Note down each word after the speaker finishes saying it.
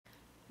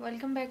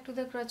Welcome back to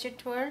the crochet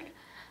world.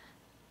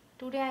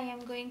 Today I am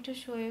going to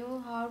show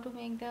you how to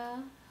make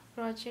the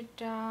crochet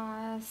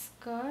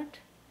skirt,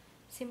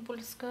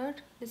 simple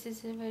skirt. This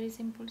is a very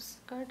simple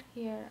skirt.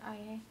 Here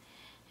I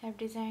have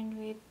designed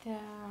with a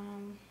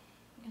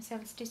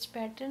self stitch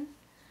pattern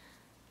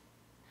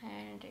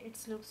and it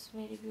looks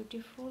very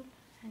beautiful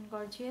and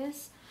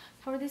gorgeous.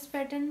 For this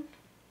pattern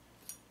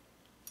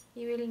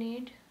you will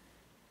need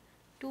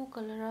two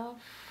color of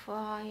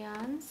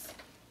yarns,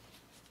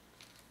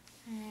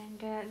 and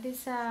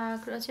this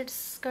crochet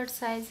skirt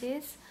size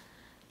is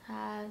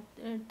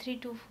 3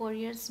 to 4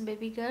 years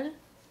baby girl.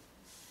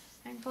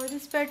 And for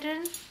this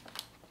pattern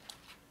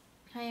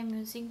I am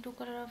using two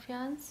color of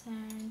yarns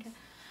and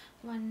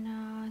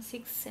one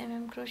 6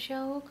 crochet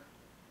hook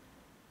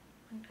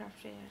and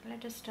craft layer.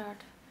 Let us start.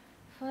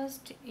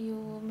 First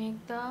you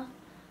make the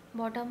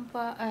bottom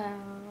part,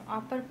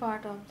 upper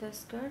part of the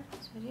skirt,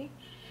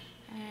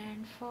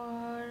 and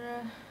for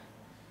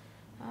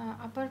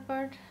upper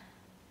part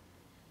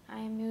I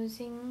am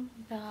using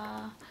the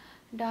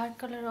dark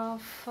color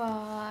of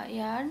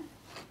yarn,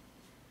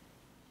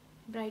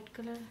 bright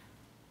color.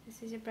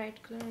 This is a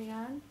bright color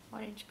yarn,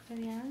 orange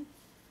color yarn,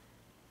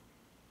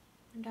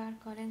 dark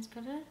orange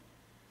color.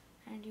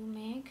 And you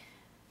make,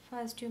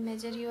 first you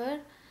measure your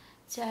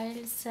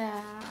child's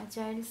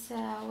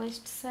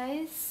waist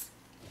size.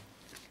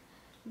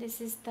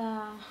 This is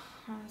the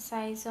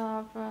size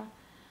of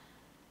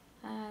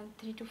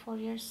 3 to 4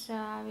 years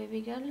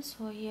baby girl.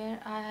 So here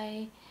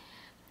I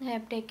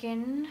have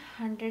taken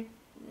 100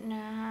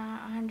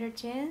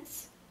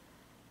 chains,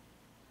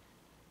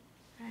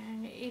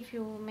 and if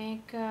you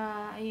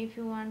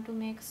want to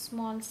make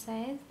small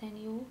size, then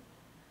you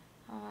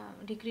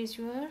decrease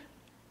your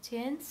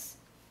chains.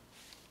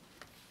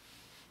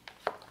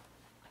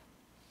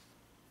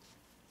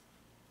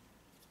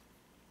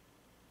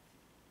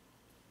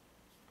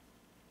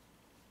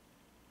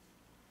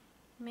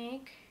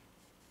 Make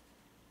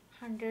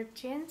 100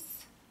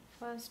 chains.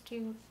 First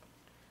you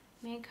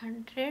make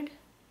 100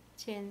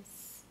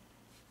 chains.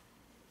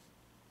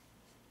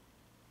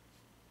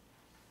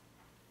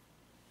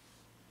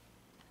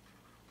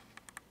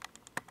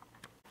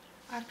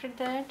 After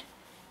that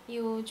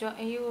you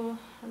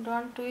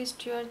don't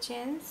twist your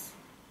chains,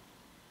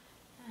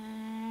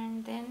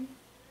 and then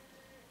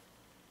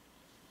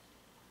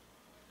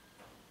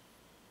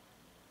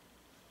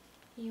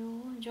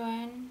you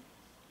join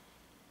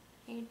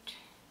it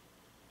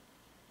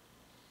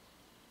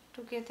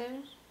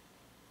together.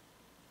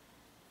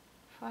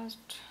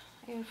 First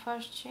your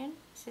first chain,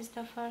 this is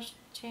the first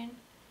chain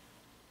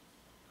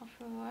of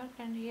your work,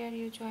 and here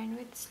you join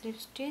with slip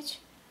stitch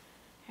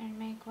and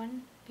make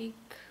one big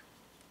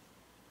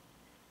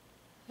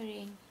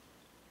ring,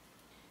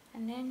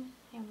 and then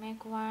you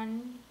make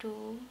 1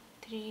 2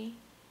 3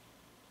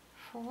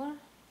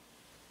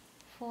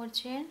 4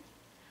 chain,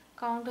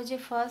 count as a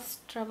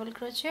first treble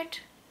crochet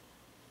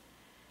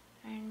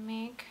and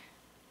make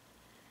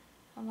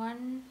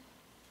one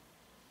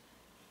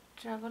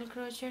treble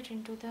crochet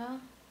into the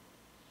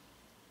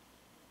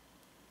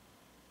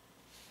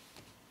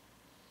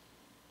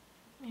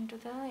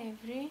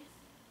every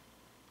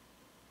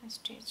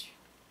stitch.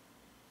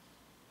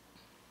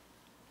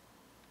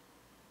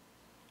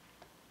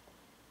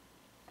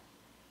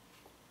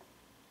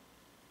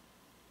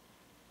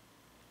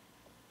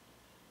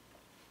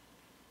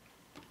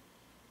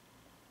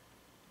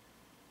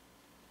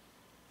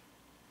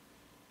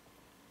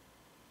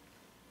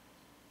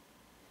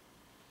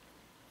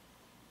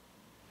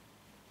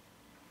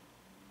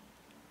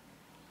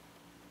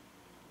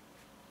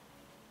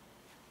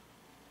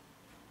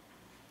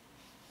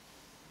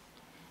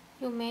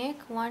 You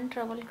make one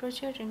treble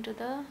crochet into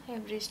the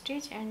every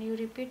stitch and you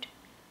repeat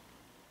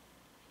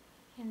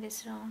in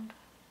this round.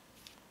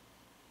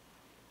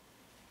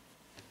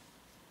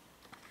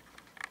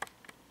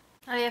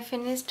 I have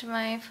finished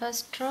my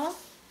first row,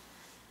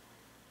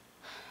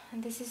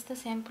 and this is the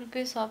sample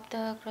piece of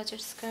the crochet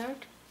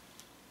skirt.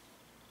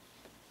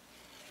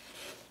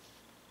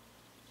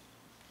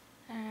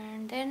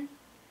 And then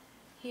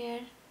here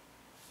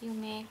you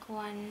make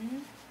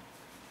 1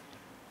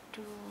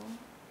 2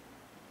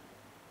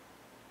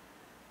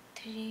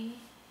 3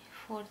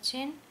 4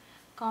 chain,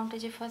 count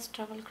as a first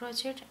treble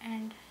crochet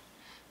and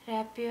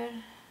wrap your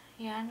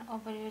yarn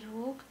over your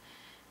hook,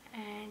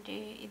 and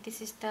this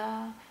is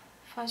the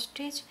first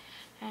stitch,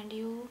 and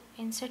you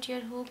insert your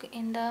hook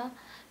in the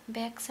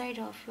back side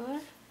of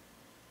your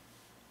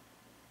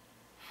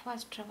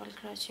first treble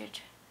crochet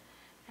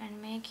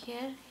and make,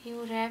 here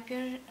you wrap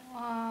your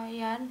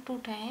yarn 2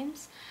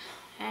 times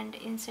and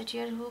insert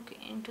your hook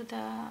into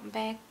the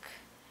back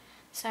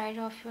side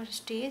of your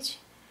stitch,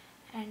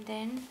 and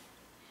then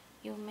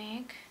you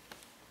make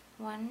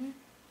one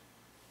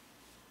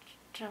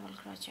treble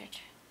crochet,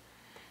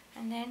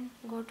 and then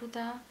go to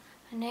the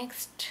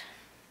next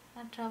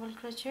treble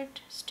crochet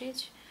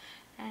stitch,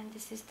 and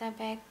this is the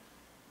back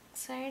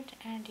side,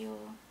 and you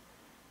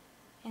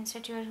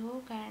insert your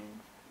hook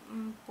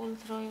and pull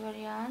through your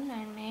yarn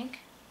and make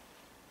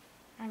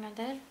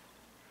another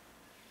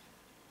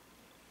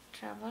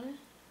treble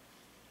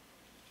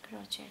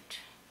crochet.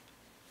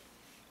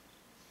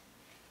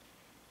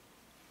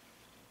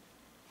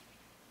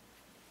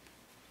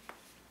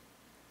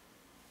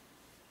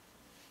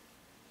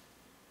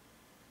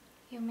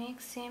 You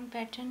make same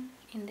pattern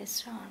in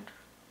this round.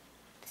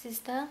 This is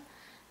the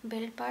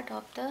belt part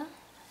of the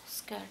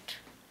skirt.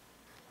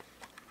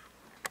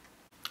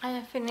 I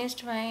have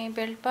finished my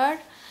belt part,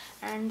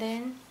 and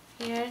then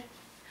here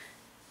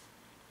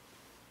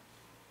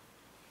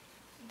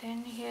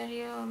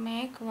you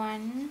make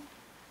 1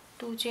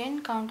 2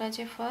 chain, count as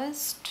a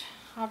first,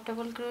 half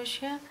double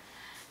crochet,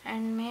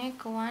 and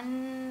make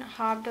 1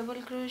 half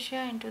double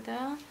crochet into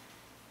the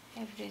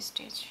every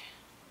stitch.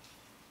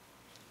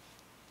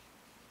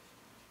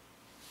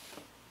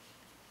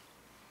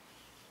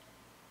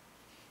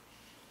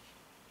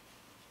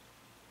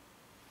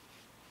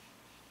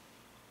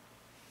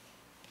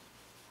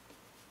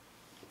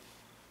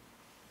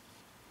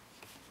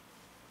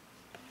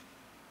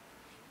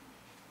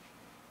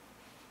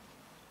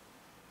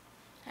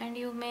 And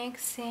you make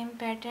same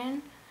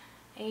pattern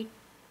 8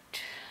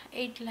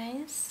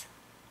 lines.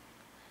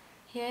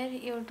 Here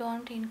you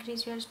don't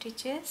increase your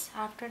stitches.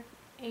 After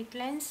 8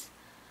 lines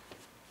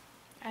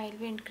I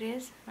will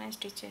increase my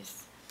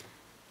stitches,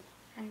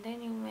 and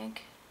then you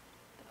make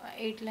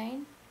 8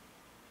 line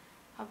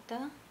of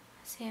the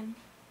same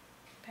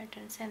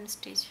pattern, same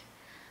stitch,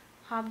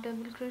 half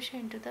double crochet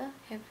into the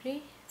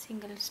every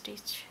single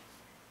stitch.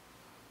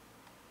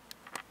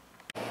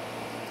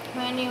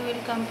 When you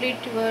will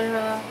complete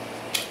your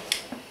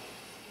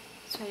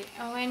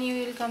when you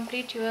will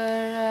complete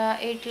your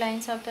 8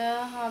 lines of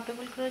the half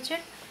double crochet,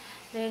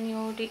 then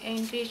you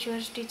increase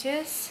your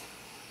stitches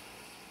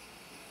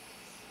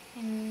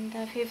in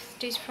the 5th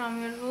stitch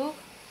from your hook.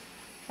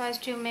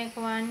 First you make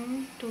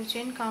 1 2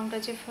 chain, count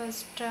as a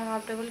first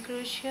half double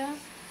crochet,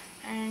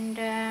 and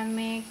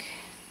make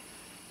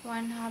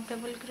 1 half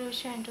double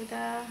crochet into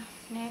the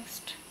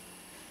next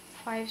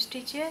 5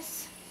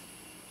 stitches,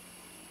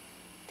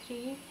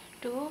 3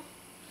 2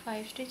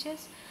 5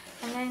 stitches,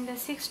 and then in the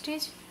 6th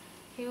stitch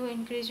you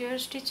increase your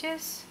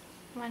stitches,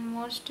 1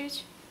 more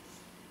stitch,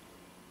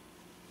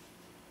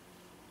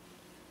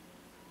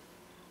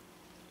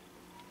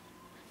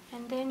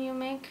 and then you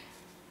make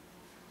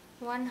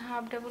 1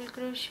 half double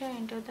crochet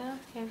into the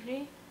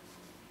every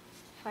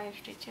 5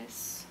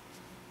 stitches.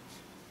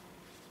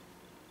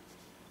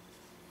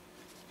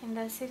 In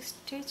the 6th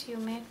stitch you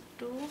make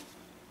 2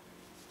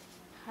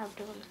 half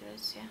double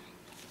crochet.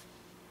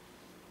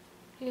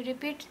 You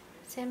repeat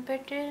same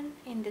pattern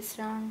in this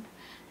round,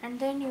 and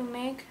then you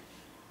make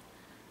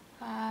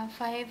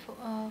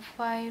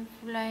 5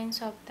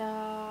 lines of the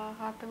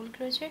half double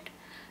crochet,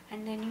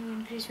 and then you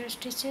increase your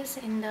stitches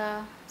in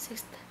the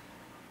 6th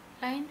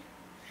line,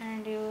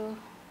 and you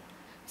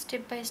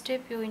step by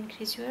step you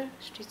increase your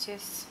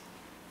stitches.